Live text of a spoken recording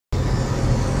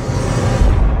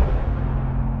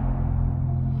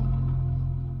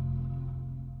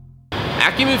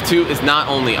ACCUMOVE 2 is not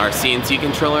only our CNC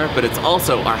controller, but it's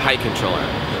also our height controller.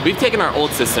 We've taken our old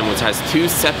system, which has two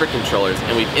separate controllers,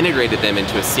 and we've integrated them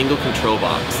into a single control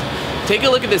box. Take a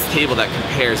look at this table that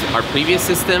compares our previous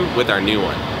system with our new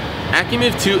one.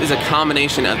 ACCUMOVE 2 is a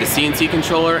combination of the CNC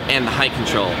controller and the height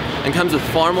control, and comes with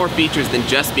far more features than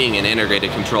just being an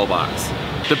integrated control box.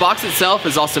 The box itself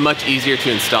is also much easier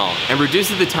to install, and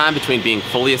reduces the time between being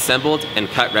fully assembled and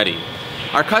cut ready.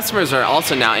 Our customers are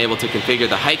also now able to configure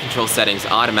the height control settings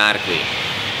automatically.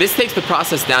 This takes the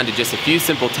process down to just a few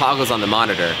simple toggles on the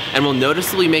monitor, and will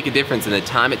noticeably make a difference in the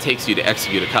time it takes you to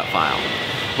execute a cut file.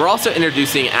 We're also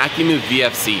introducing ACCUMOVE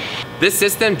VFC. This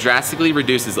system drastically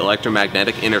reduces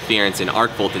electromagnetic interference in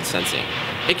arc voltage sensing.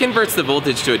 It converts the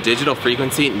voltage to a digital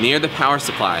frequency near the power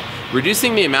supply,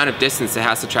 reducing the amount of distance it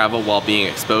has to travel while being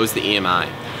exposed to EMI.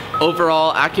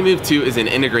 Overall, ACCUMOVE 2 is an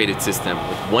integrated system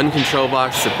with one control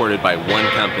box supported by one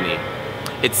company.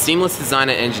 Its seamless design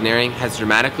and engineering has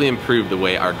dramatically improved the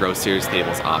way our Growth Series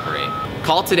tables operate.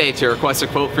 Call today to request a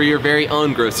quote for your very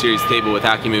own Growth Series table with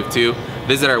ACCUMOVE 2,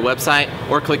 visit our website,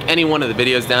 or click any one of the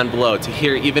videos down below to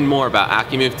hear even more about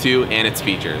ACCUMOVE 2 and its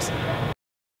features.